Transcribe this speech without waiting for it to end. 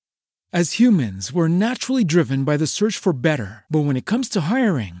As humans, we're naturally driven by the search for better. But when it comes to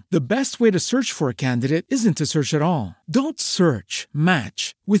hiring, the best way to search for a candidate isn't to search at all. Don't search,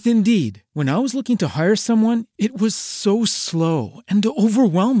 match with Indeed. When I was looking to hire someone, it was so slow and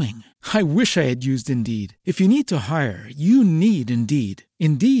overwhelming. I wish I had used Indeed. If you need to hire, you need Indeed.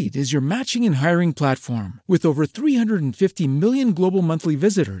 Indeed is your matching and hiring platform with over 350 million global monthly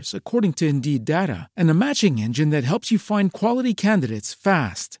visitors, according to Indeed data, and a matching engine that helps you find quality candidates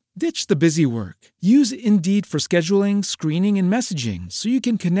fast. Ditch the busy work. Use Indeed for scheduling, screening, and messaging so you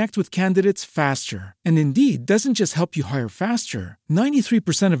can connect with candidates faster. And Indeed doesn't just help you hire faster.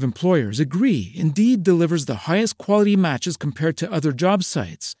 93% of employers agree Indeed delivers the highest quality matches compared to other job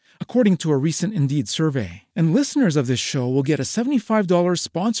sites, according to a recent Indeed survey. And listeners of this show will get a $75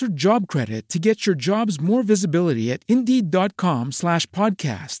 sponsored job credit to get your jobs more visibility at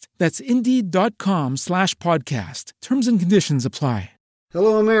Indeed.com/podcast. That's Indeed.com/podcast. Terms and conditions apply.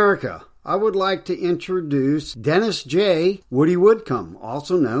 Hello, America. I would like to introduce Dennis J. Woody Woodcomb,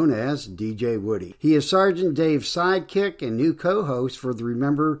 also known as DJ Woody. He is Sergeant Dave's sidekick and new co-host for the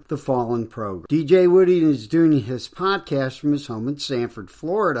Remember the Fallen program. DJ Woody is doing his podcast from his home in Sanford,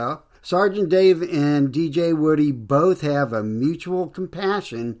 Florida. Sergeant Dave and DJ Woody both have a mutual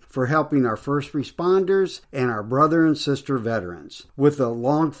compassion for helping our first responders and our brother and sister veterans. With a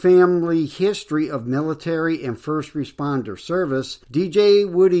long family history of military and first responder service, DJ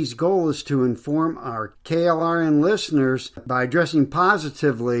Woody's goal is to inform our KLRN listeners by addressing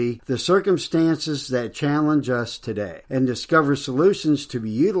positively the circumstances that challenge us today and discover solutions to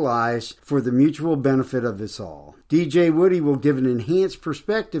be utilized for the mutual benefit of us all. DJ Woody will give an enhanced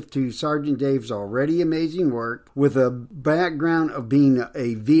perspective to Sergeant Dave's already amazing work. With a background of being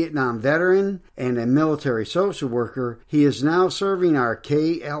a Vietnam veteran and a military social worker, he is now serving our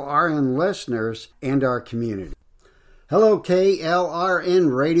KLRN listeners and our community. Hello,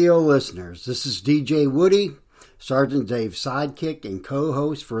 KLRN radio listeners. This is DJ Woody, Sergeant Dave's sidekick and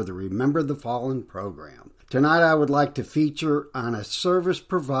co-host for the Remember the Fallen program. Tonight I would like to feature on a service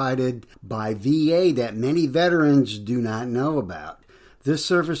provided by VA that many veterans do not know about. This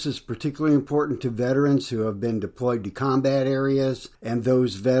service is particularly important to veterans who have been deployed to combat areas and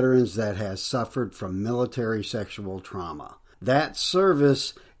those veterans that have suffered from military sexual trauma. That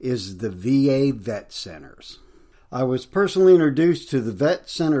service is the VA Vet Centers. I was personally introduced to the Vet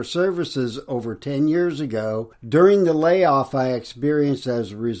Center services over 10 years ago during the layoff I experienced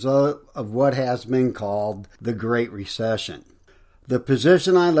as a result of what has been called the Great Recession. The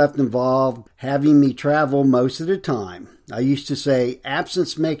position I left involved having me travel most of the time. I used to say,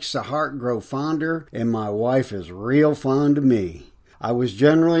 absence makes the heart grow fonder, and my wife is real fond of me. I was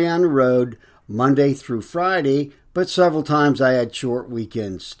generally on the road Monday through Friday, but several times I had short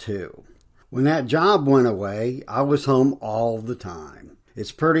weekends too. When that job went away, I was home all the time.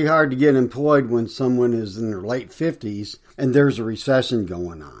 It's pretty hard to get employed when someone is in their late 50s and there's a recession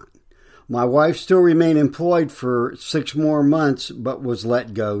going on. My wife still remained employed for 6 more months, but was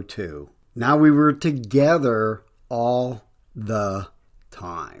let go too. Now we were together all the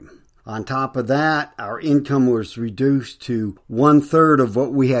time. On top of that, our income was reduced to 1/3 of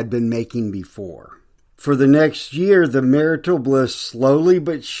what we had been making before. For the next year, the marital bliss slowly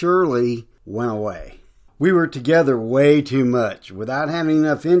but surely went away. We were together way too much without having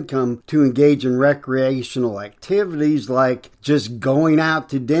enough income to engage in recreational activities like just going out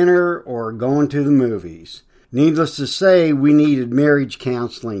to dinner or going to the movies. Needless to say, we needed marriage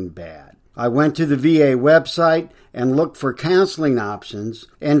counseling bad. I went to the VA website and looked for counseling options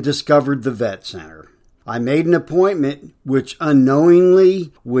and discovered the Vet Center. I made an appointment which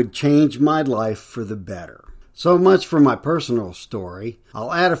unknowingly would change my life for the better. So much for my personal story.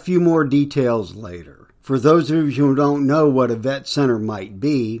 I'll add a few more details later. For those of you who don't know what a vet center might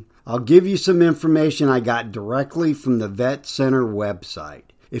be, I'll give you some information I got directly from the Vet Center website.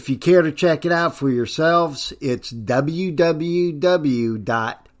 If you care to check it out for yourselves, it's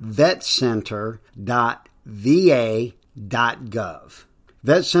www.vetcenter.va.gov.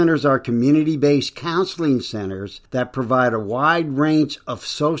 Vet centers are community-based counseling centers that provide a wide range of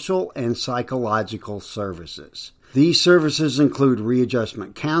social and psychological services. These services include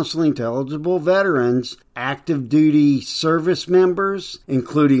readjustment counseling to eligible veterans, active duty service members,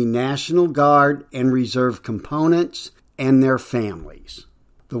 including National Guard and Reserve components, and their families.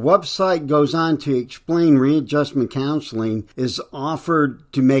 The website goes on to explain readjustment counseling is offered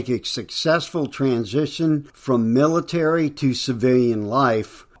to make a successful transition from military to civilian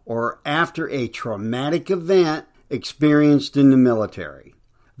life or after a traumatic event experienced in the military.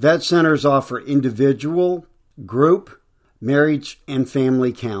 Vet centers offer individual, group, marriage, and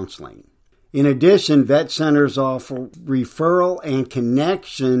family counseling. In addition, vet centers offer referral and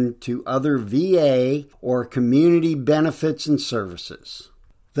connection to other VA or community benefits and services.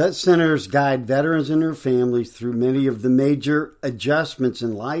 Vet centers guide veterans and their families through many of the major adjustments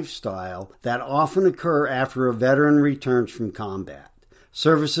in lifestyle that often occur after a veteran returns from combat.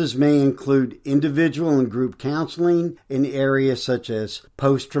 Services may include individual and group counseling in areas such as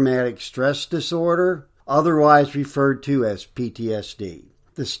post-traumatic stress disorder, otherwise referred to as PTSD.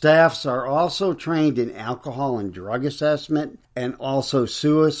 The staffs are also trained in alcohol and drug assessment and also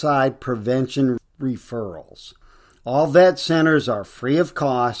suicide prevention referrals. All vet centers are free of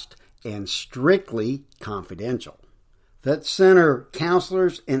cost and strictly confidential. Vet center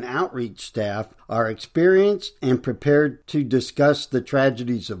counselors and outreach staff are experienced and prepared to discuss the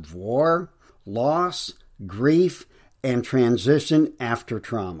tragedies of war, loss, grief, and transition after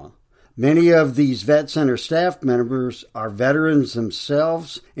trauma. Many of these vet center staff members are veterans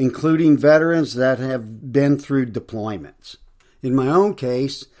themselves, including veterans that have been through deployments. In my own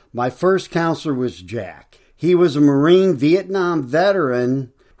case, my first counselor was Jack. He was a Marine Vietnam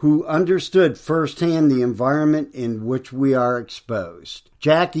veteran who understood firsthand the environment in which we are exposed.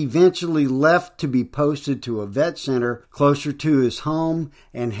 Jack eventually left to be posted to a vet center closer to his home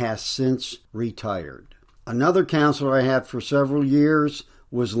and has since retired. Another counselor I had for several years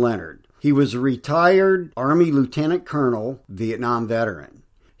was Leonard. He was a retired Army Lieutenant Colonel, Vietnam veteran.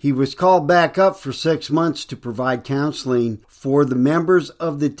 He was called back up for 6 months to provide counseling for the members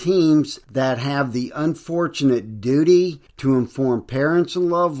of the teams that have the unfortunate duty to inform parents and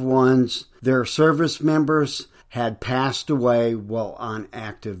loved ones their service members had passed away while on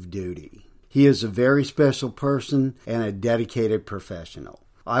active duty. He is a very special person and a dedicated professional.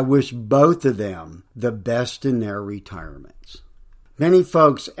 I wish both of them the best in their retirements. Many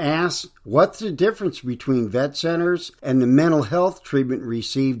folks ask, what's the difference between vet centers and the mental health treatment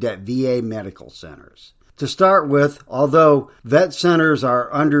received at VA medical centers? To start with, although vet centers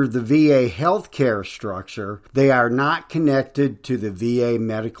are under the VA healthcare structure, they are not connected to the VA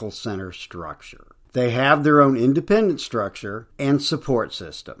medical center structure. They have their own independent structure and support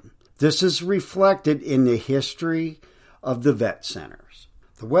system. This is reflected in the history of the vet centers.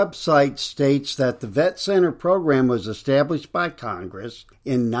 The website states that the Vet Center program was established by Congress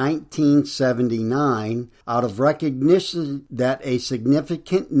in 1979 out of recognition that a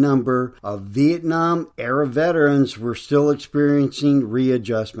significant number of Vietnam-era veterans were still experiencing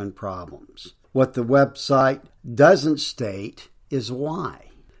readjustment problems. What the website doesn't state is why.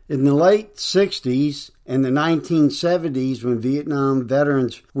 In the late 60s and the 1970s, when Vietnam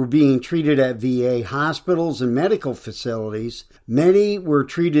veterans were being treated at VA hospitals and medical facilities, many were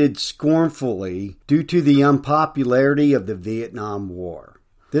treated scornfully due to the unpopularity of the Vietnam War.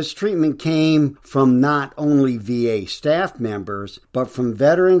 This treatment came from not only VA staff members, but from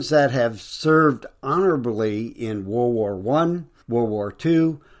veterans that have served honorably in World War I, World War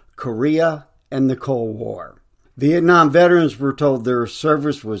II, Korea, and the Cold War. Vietnam veterans were told their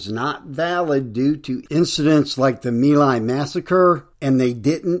service was not valid due to incidents like the My Lai massacre, and they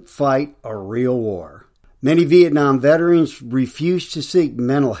didn't fight a real war. Many Vietnam veterans refused to seek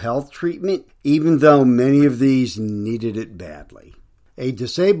mental health treatment, even though many of these needed it badly. A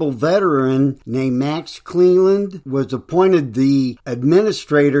disabled veteran named Max Cleland was appointed the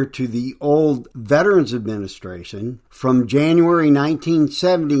administrator to the old Veterans Administration from January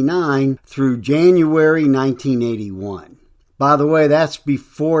 1979 through January 1981. By the way, that's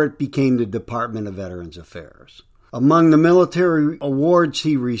before it became the Department of Veterans Affairs. Among the military awards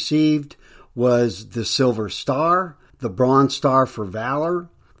he received was the Silver Star, the Bronze Star for Valor,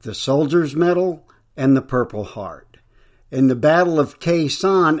 the Soldier's Medal, and the Purple Heart. In the Battle of Khe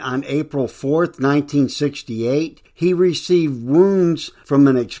Sanh on April 4, 1968, he received wounds from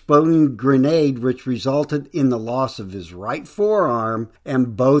an exploding grenade which resulted in the loss of his right forearm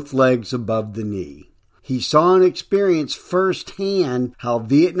and both legs above the knee. He saw and experienced firsthand how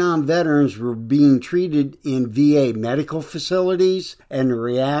Vietnam veterans were being treated in VA medical facilities and the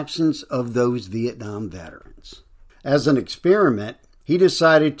reactions of those Vietnam veterans. As an experiment, he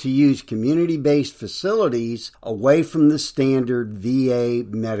decided to use community-based facilities away from the standard VA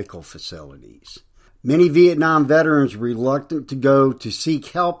medical facilities. Many Vietnam veterans were reluctant to go to seek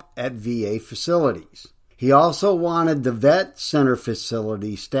help at VA facilities. He also wanted the vet center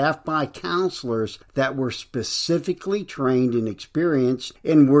facility staffed by counselors that were specifically trained and experienced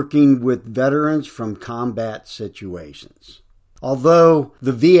in working with veterans from combat situations. Although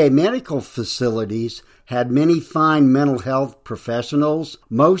the VA medical facilities had many fine mental health professionals,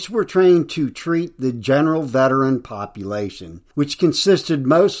 most were trained to treat the general veteran population, which consisted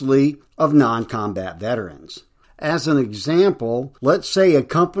mostly of non-combat veterans. As an example, let's say a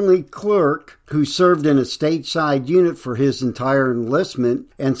company clerk who served in a stateside unit for his entire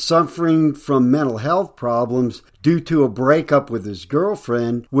enlistment and suffering from mental health problems due to a breakup with his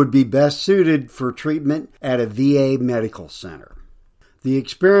girlfriend would be best suited for treatment at a VA medical center. The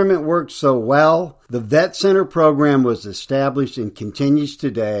experiment worked so well, the Vet Center program was established and continues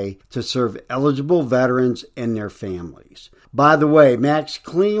today to serve eligible veterans and their families. By the way, Max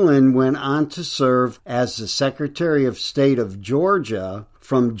Cleland went on to serve as the Secretary of State of Georgia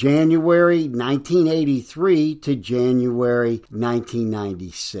from January 1983 to January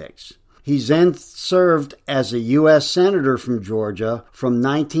 1996. He then served as a U.S. Senator from Georgia from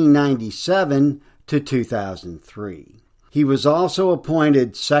 1997 to 2003. He was also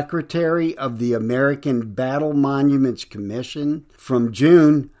appointed Secretary of the American Battle Monuments Commission from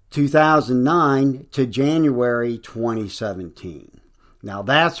June 2009 to January 2017. Now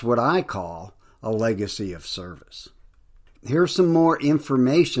that's what I call a legacy of service. Here's some more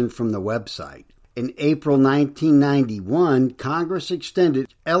information from the website. In April 1991, Congress extended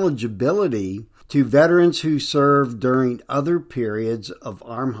eligibility to veterans who served during other periods of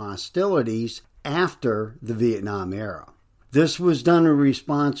armed hostilities after the Vietnam era. This was done in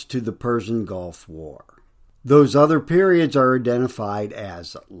response to the Persian Gulf War. Those other periods are identified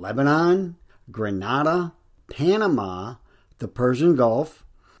as Lebanon, Grenada, Panama, the Persian Gulf,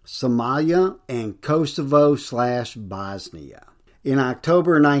 Somalia, and Kosovo/Bosnia. In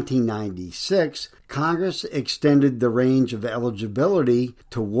October 1996, Congress extended the range of eligibility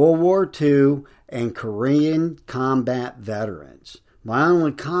to World War II and Korean combat veterans. My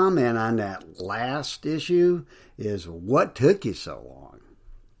only comment on that last issue is, what took you so long?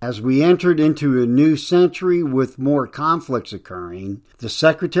 As we entered into a new century with more conflicts occurring, the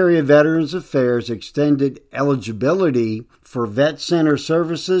Secretary of Veterans Affairs extended eligibility for Vet Center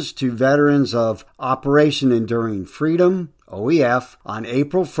services to veterans of Operation Enduring Freedom, OEF, on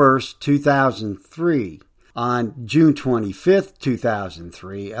April 1, 2003. On June 25,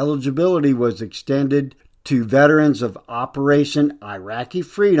 2003, eligibility was extended to veterans of Operation Iraqi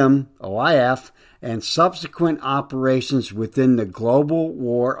Freedom, OIF, and subsequent operations within the Global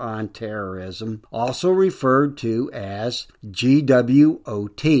War on Terrorism, also referred to as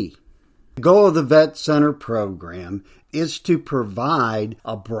GWOT. The goal of the Vet Center program is to provide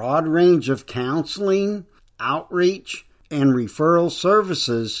a broad range of counseling, outreach, and referral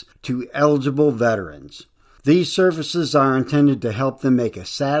services to eligible veterans. These services are intended to help them make a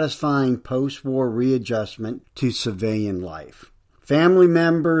satisfying post-war readjustment to civilian life. Family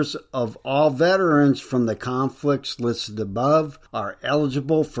members of all veterans from the conflicts listed above are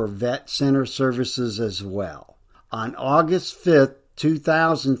eligible for Vet Center services as well. On August 5,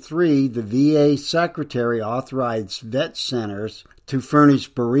 2003, the VA Secretary authorized Vet Centers to furnish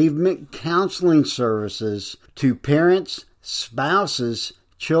bereavement counseling services to parents, spouses,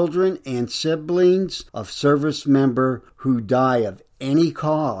 children, and siblings of service member who die of any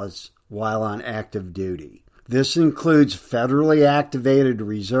cause while on active duty. This includes federally activated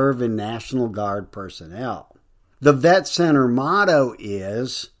Reserve and National Guard personnel. The Vet Center motto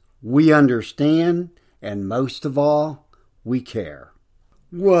is, "We understand, and most of all, we care."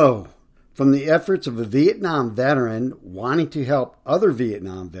 Whoa! From the efforts of a Vietnam veteran wanting to help other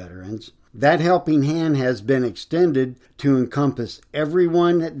Vietnam veterans, that helping hand has been extended to encompass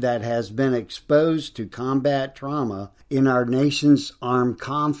everyone that has been exposed to combat trauma in our nation's armed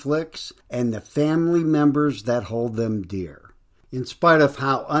conflicts and the family members that hold them dear. In spite of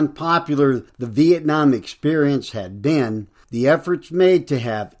how unpopular the Vietnam experience had been, the efforts made to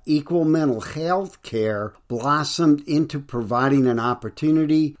have equal mental health care blossomed into providing an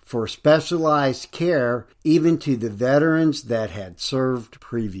opportunity for specialized care even to the veterans that had served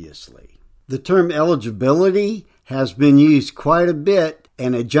previously. The term eligibility has been used quite a bit,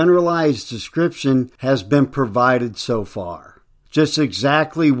 and a generalized description has been provided so far. Just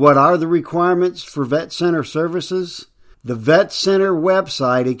exactly what are the requirements for Vet Center services? The Vet Center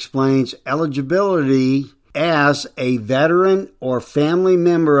website explains eligibility as a veteran or family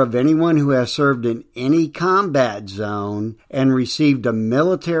member of anyone who has served in any combat zone and received a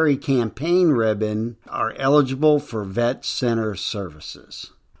military campaign ribbon are eligible for Vet Center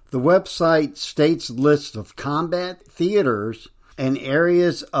services. The website states lists of combat theaters and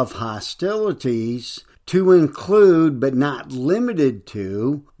areas of hostilities to include, but not limited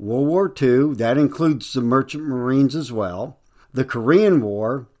to, World War II, that includes the Merchant Marines as well, the Korean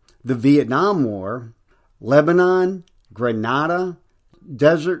War, the Vietnam War, Lebanon, Grenada,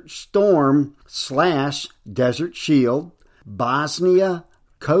 Desert Storm / Desert Shield, Bosnia,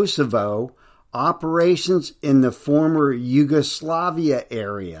 Kosovo, operations in the former Yugoslavia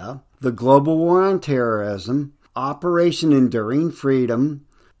area, the Global War on Terrorism, Operation Enduring Freedom,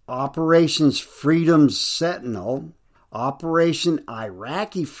 Operations Freedom Sentinel, Operation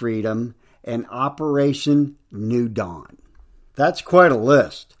Iraqi Freedom, and Operation New Dawn. That's quite a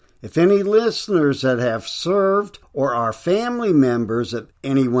list. If any listeners that have served or are family members of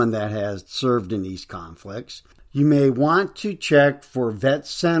anyone that has served in these conflicts, you may want to check for Vet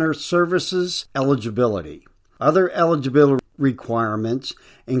Center Services eligibility. Other eligibility requirements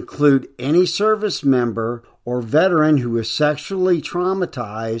include any service member or veteran who is sexually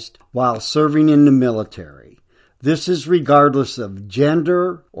traumatized while serving in the military. This is regardless of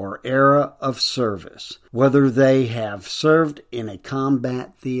gender or era of service, whether they have served in a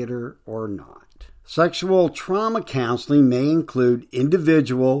combat theater or not. Sexual trauma counseling may include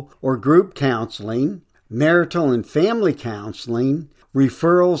individual or group counseling, marital and family counseling,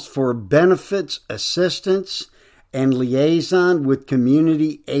 referrals for benefits assistance, and liaison with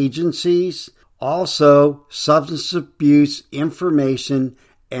community agencies, also substance abuse information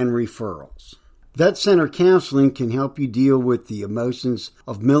and referrals. Vet Center Counseling can help you deal with the emotions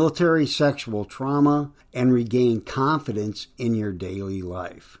of military sexual trauma and regain confidence in your daily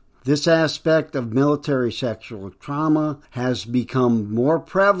life. This aspect of military sexual trauma has become more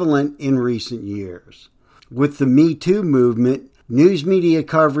prevalent in recent years. With the Me Too movement, news media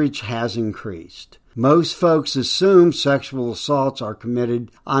coverage has increased. Most folks assume sexual assaults are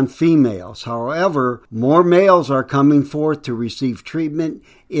committed on females. However, more males are coming forth to receive treatment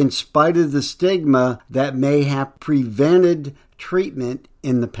in spite of the stigma that may have prevented treatment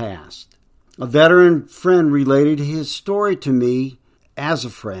in the past. A veteran friend related his story to me as a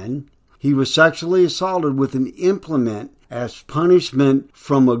friend. He was sexually assaulted with an implement as punishment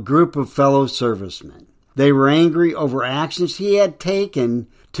from a group of fellow servicemen. They were angry over actions he had taken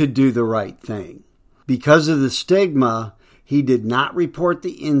to do the right thing. Because of the stigma, he did not report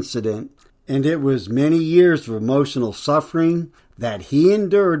the incident, and it was many years of emotional suffering that he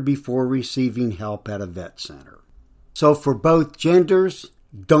endured before receiving help at a vet center. So for both genders,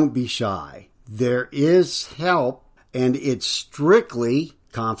 don't be shy. There is help, and it's strictly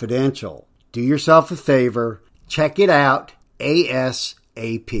confidential. Do yourself a favor, check it out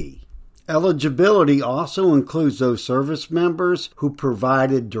ASAP. Eligibility also includes those service members who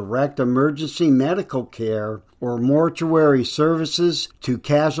provided direct emergency medical care or mortuary services to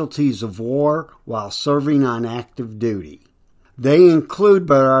casualties of war while serving on active duty. They include,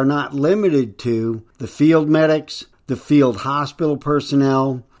 but are not limited to, the field medics, the field hospital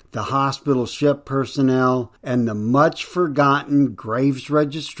personnel, the hospital ship personnel, and the much-forgotten graves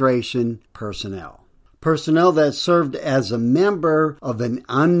registration personnel. Personnel that served as a member of an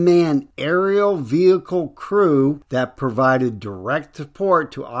unmanned aerial vehicle crew that provided direct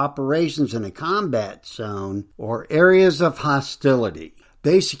support to operations in a combat zone or areas of hostility,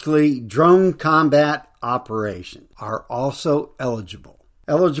 basically drone combat operation, are also eligible.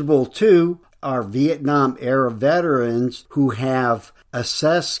 Eligible too are Vietnam-era veterans who have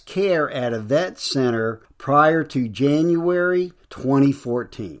assessed care at a vet center prior to January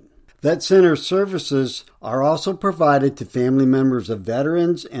 2014. Vet Center services are also provided to family members of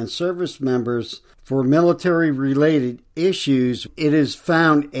veterans and service members for military-related issues. It has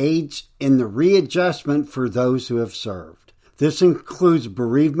found aids in the readjustment for those who have served. This includes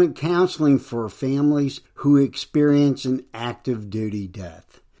bereavement counseling for families who experience an active duty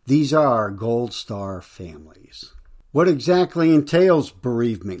death. These are our Gold Star families. What exactly entails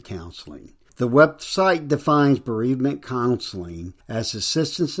bereavement counseling? The website defines bereavement counseling as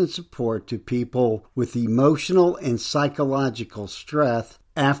assistance and support to people with emotional and psychological stress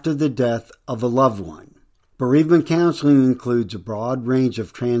after the death of a loved one. Bereavement counseling includes a broad range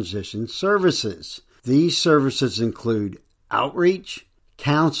of transition services. These services include outreach,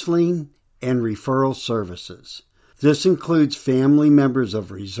 counseling, and referral services. This includes family members of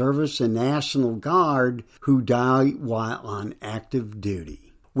reservists and National Guard who die while on active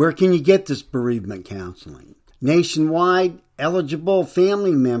duty. Where can you get this bereavement counseling? Nationwide, eligible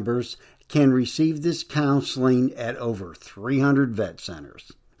family members can receive this counseling at over 300 vet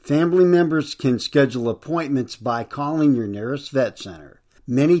centers. Family members can schedule appointments by calling your nearest vet center.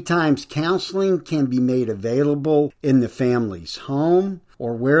 Many times, counseling can be made available in the family's home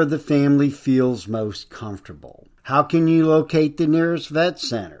or where the family feels most comfortable. How can you locate the nearest vet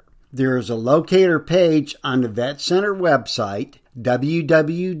center? There is a locator page on the vet center website,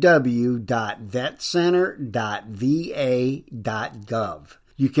 www.vetcenter.va.gov.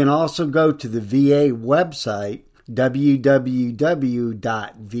 You can also go to the VA website, www.va.gov,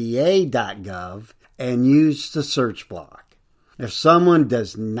 and use the search block. If someone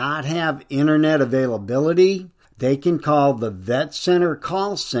does not have internet availability, they can call the Vet Center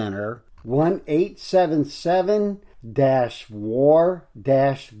call center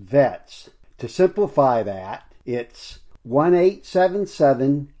 1-877-WAR-VETS. To simplify that, it's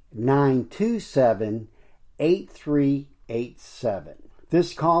 1-877-927-8387.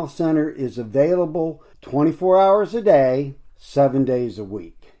 This call center is available 24 hours a day, 7 days a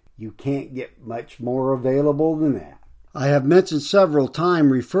week. You can't get much more available than that. I have mentioned several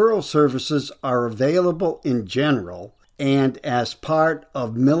times referral services are available in general and as part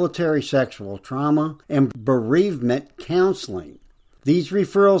of military sexual trauma and bereavement counseling. These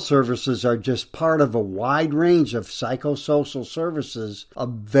referral services are just part of a wide range of psychosocial services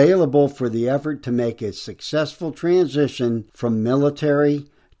available for the effort to make a successful transition from military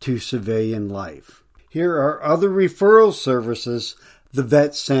to civilian life. Here are other referral services the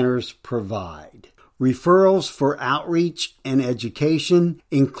vet centers provide. Referrals for outreach and education,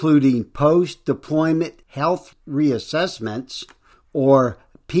 including post-deployment health reassessments, or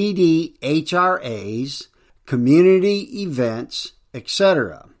PDHRAs, community events,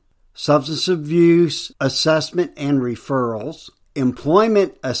 etc. Substance abuse assessment and referrals,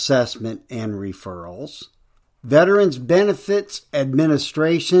 employment assessment and referrals, Veterans Benefits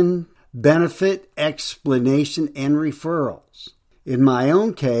Administration, benefit explanation and referrals. In my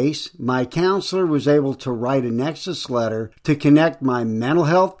own case, my counselor was able to write a nexus letter to connect my mental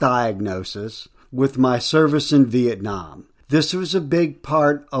health diagnosis with my service in Vietnam. This was a big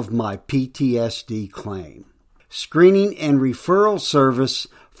part of my PTSD claim. Screening and referral service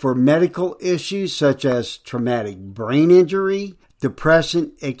for medical issues such as traumatic brain injury,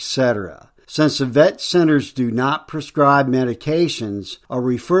 depression, etc. Since the vet centers do not prescribe medications, a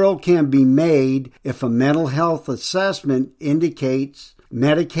referral can be made if a mental health assessment indicates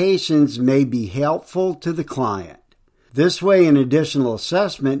medications may be helpful to the client. This way, an additional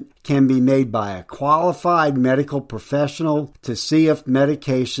assessment can be made by a qualified medical professional to see if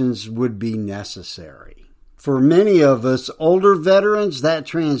medications would be necessary. For many of us older veterans, that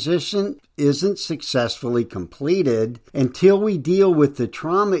transition isn't successfully completed until we deal with the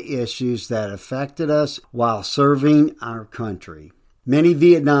trauma issues that affected us while serving our country. Many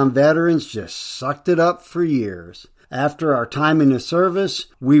Vietnam veterans just sucked it up for years. After our time in the service,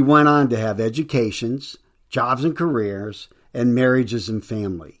 we went on to have educations, jobs and careers, and marriages and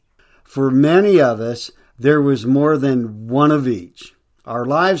family. For many of us, there was more than one of each. Our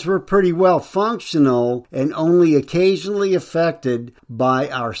lives were pretty well functional and only occasionally affected by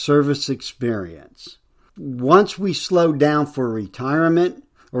our service experience. Once we slowed down for retirement,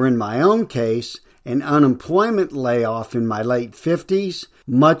 or in my own case, an unemployment layoff in my late 50s,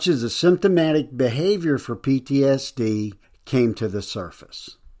 much of the symptomatic behavior for PTSD came to the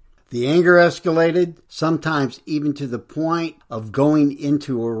surface. The anger escalated, sometimes even to the point of going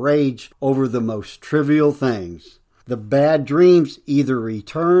into a rage over the most trivial things. The bad dreams either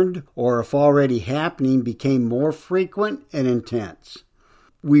returned or, if already happening, became more frequent and intense.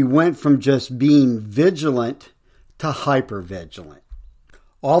 We went from just being vigilant to hypervigilant.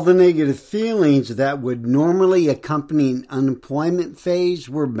 All the negative feelings that would normally accompany an unemployment phase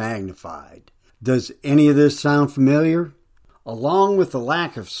were magnified. Does any of this sound familiar? Along with the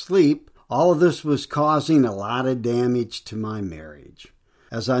lack of sleep, all of this was causing a lot of damage to my marriage.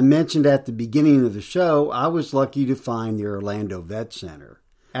 As I mentioned at the beginning of the show, I was lucky to find the Orlando Vet Center.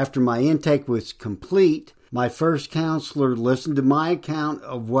 After my intake was complete, my first counselor listened to my account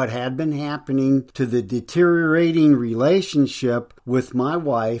of what had been happening to the deteriorating relationship with my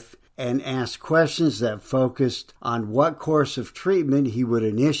wife and asked questions that focused on what course of treatment he would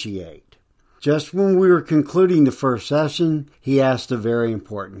initiate. Just when we were concluding the first session, he asked a very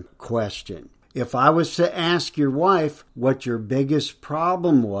important question. If I was to ask your wife what your biggest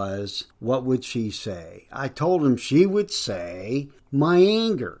problem was, what would she say? I told him she would say, my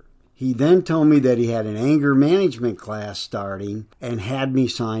anger. He then told me that he had an anger management class starting and had me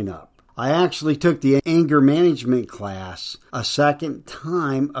sign up. I actually took the anger management class a second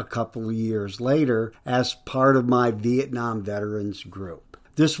time a couple of years later as part of my Vietnam veterans group.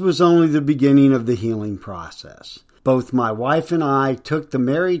 This was only the beginning of the healing process. Both my wife and I took the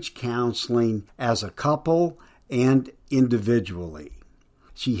marriage counseling as a couple and individually.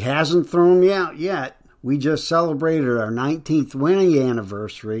 She hasn't thrown me out yet. We just celebrated our 19th wedding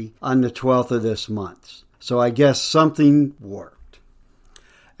anniversary on the 12th of this month. So I guess something worked.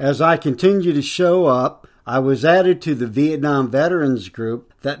 As I continued to show up, I was added to the Vietnam Veterans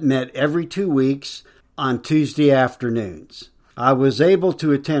Group that met every 2 weeks on Tuesday afternoons. I was able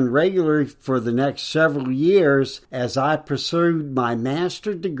to attend regularly for the next several years as I pursued my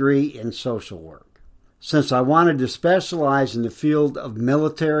master's degree in social work. Since I wanted to specialize in the field of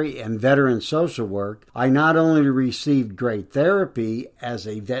military and veteran social work, I not only received great therapy as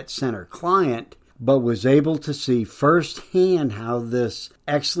a vet center client, but was able to see firsthand how this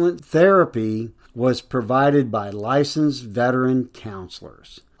excellent therapy was provided by licensed veteran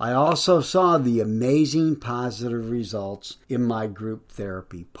counselors. I also saw the amazing positive results in my group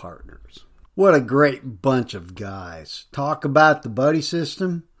therapy partners. What a great bunch of guys. Talk about the buddy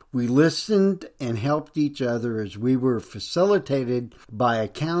system. We listened and helped each other as we were facilitated by a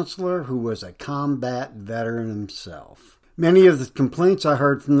counselor who was a combat veteran himself. Many of the complaints I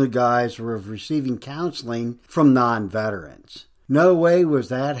heard from the guys were of receiving counseling from non-veterans. No way was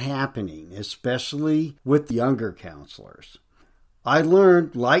that happening, especially with the younger counselors. I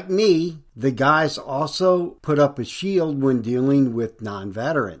learned, like me, the guys also put up a shield when dealing with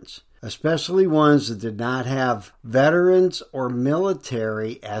non-veterans, especially ones that did not have veterans or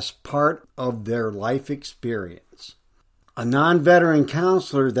military as part of their life experience. A non-veteran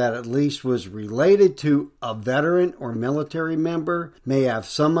counselor that at least was related to a veteran or military member may have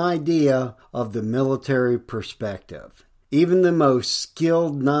some idea of the military perspective. Even the most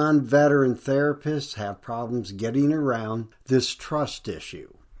skilled non-veteran therapists have problems getting around this trust issue.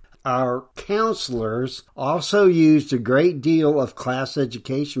 Our counselors also used a great deal of class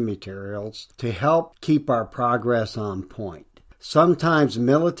education materials to help keep our progress on point. Sometimes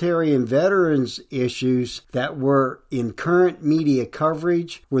military and veterans issues that were in current media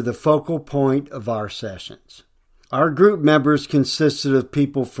coverage were the focal point of our sessions. Our group members consisted of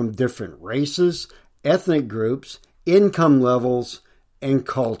people from different races, ethnic groups, income levels, and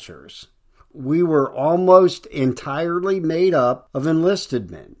cultures. We were almost entirely made up of enlisted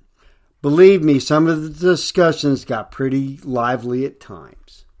men. Believe me, some of the discussions got pretty lively at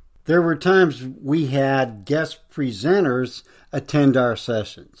times. There were times we had guest presenters attend our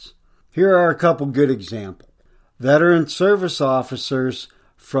sessions. Here are a couple good examples. Veteran service officers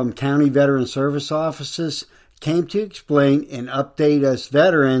from county veteran service offices came to explain and update us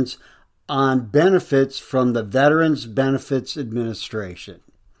veterans on benefits from the Veterans Benefits Administration.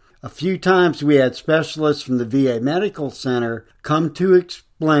 A few times we had specialists from the VA Medical Center come to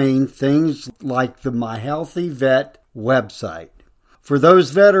explain things like the My Healthy Vet website. For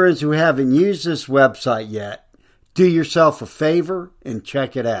those veterans who haven't used this website yet, do yourself a favor and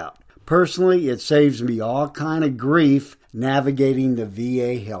check it out. Personally, it saves me all kind of grief navigating the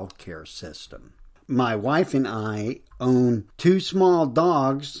VA healthcare system. My wife and I own 2 small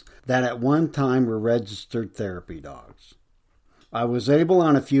dogs that at one time were registered therapy dogs. I was able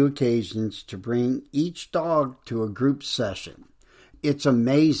on a few occasions to bring each dog to a group session. It's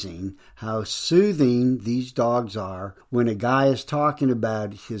amazing how soothing these dogs are when a guy is talking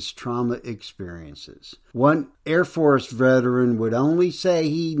about his trauma experiences. One Air Force veteran would only say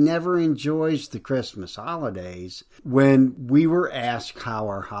he never enjoys the Christmas holidays when we were asked how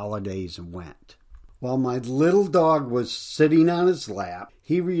our holidays went. While my little dog was sitting on his lap,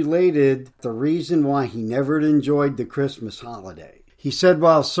 he related the reason why he never enjoyed the Christmas holiday. He said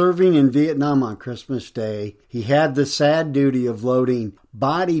while serving in Vietnam on Christmas Day, he had the sad duty of loading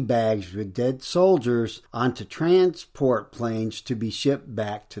body bags with dead soldiers onto transport planes to be shipped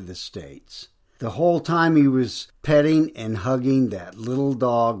back to the States. The whole time he was petting and hugging that little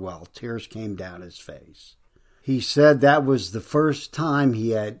dog while tears came down his face. He said that was the first time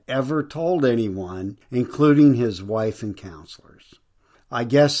he had ever told anyone, including his wife and counselors. I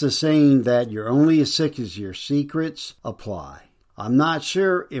guess the saying that you're only as sick as your secrets apply. I'm not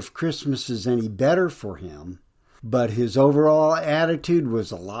sure if Christmas is any better for him, but his overall attitude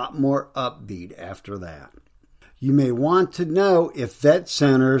was a lot more upbeat after that. You may want to know if vet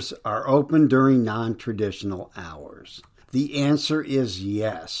centers are open during non-traditional hours. The answer is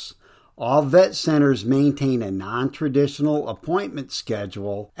yes. All vet centers maintain a non-traditional appointment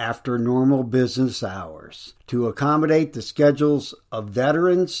schedule after normal business hours to accommodate the schedules of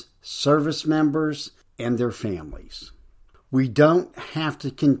veterans, service members, and their families. We don't have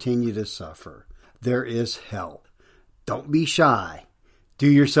to continue to suffer. There is help. Don't be shy. Do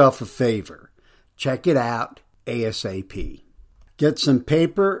yourself a favor. Check it out ASAP. Get some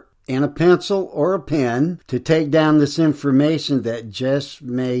paper and a pencil or a pen to take down this information that just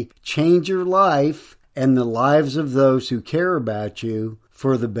may change your life and the lives of those who care about you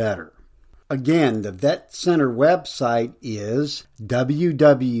for the better. Again, the Vet Center website is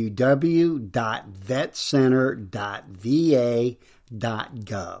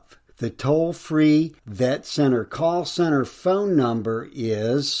www.vetcenter.va.gov. The toll-free Vet Center call center phone number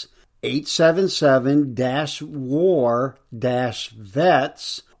is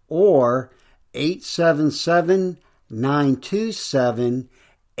 877-WAR-VETS or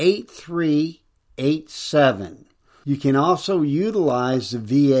 877-927-8333. 888-888-8787. You can also utilize the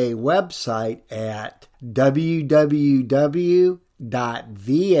VA website at www.va.gov.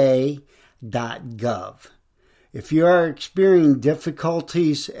 If you are experiencing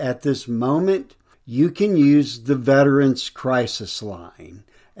difficulties at this moment, you can use the Veterans Crisis Line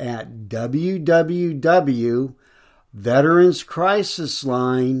at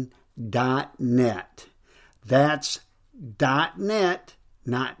www.veteranscrisisline.net. That's .net,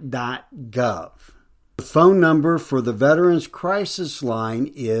 not .gov. The phone number for the Veterans Crisis Line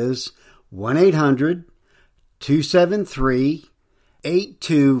is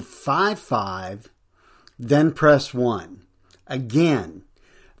 1-800-273-8255, then press 1. Again,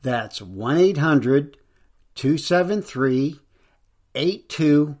 that's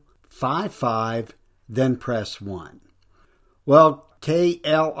 1-800-273-8255, then press 1. Well,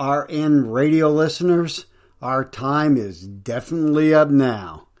 KLRN radio listeners, our time is definitely up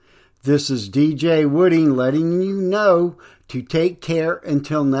now. This is DJ Woody letting you know to take care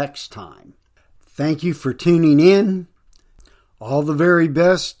until next time. Thank you for tuning in. All the very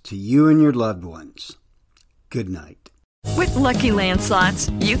best to you and your loved ones. Good night. With Lucky Land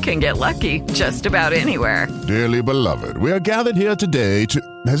Slots, you can get lucky just about anywhere. Dearly beloved, we are gathered here today to...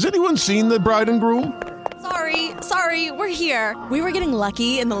 Has anyone seen the bride and groom? Sorry, we're here. We were getting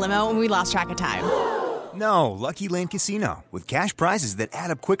lucky in the limo and we lost track of time. No, Lucky Land Casino, with cash prizes that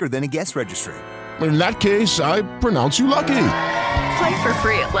add up quicker than a guest registry. In that case, I pronounce you lucky. Play for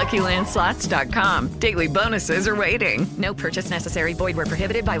free at LuckyLandSlots.com. Daily bonuses are waiting. No purchase necessary. Void where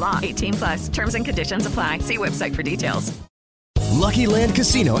prohibited by law. 18+. Terms and conditions apply. See website for details. Lucky Land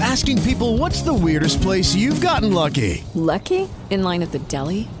Casino, asking people, what's the weirdest place you've gotten lucky? Lucky? In line at the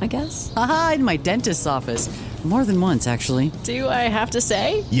deli, I guess? Aha, in my dentist's office. More than once, actually. Do I have to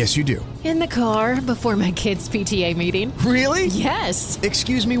say? Yes, you do. In the car before my kids' PTA meeting. Really? Yes.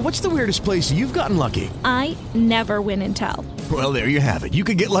 Excuse me, what's the weirdest place you've gotten lucky? I never win and tell. Well, there you have it. You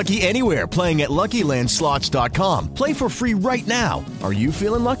can get lucky anywhere, playing at LuckyLandSlots.com. Play for free right now. Are you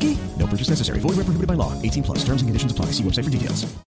feeling lucky? No purchase necessary. Void where prohibited by law. 18+. Terms and conditions apply. See website for details.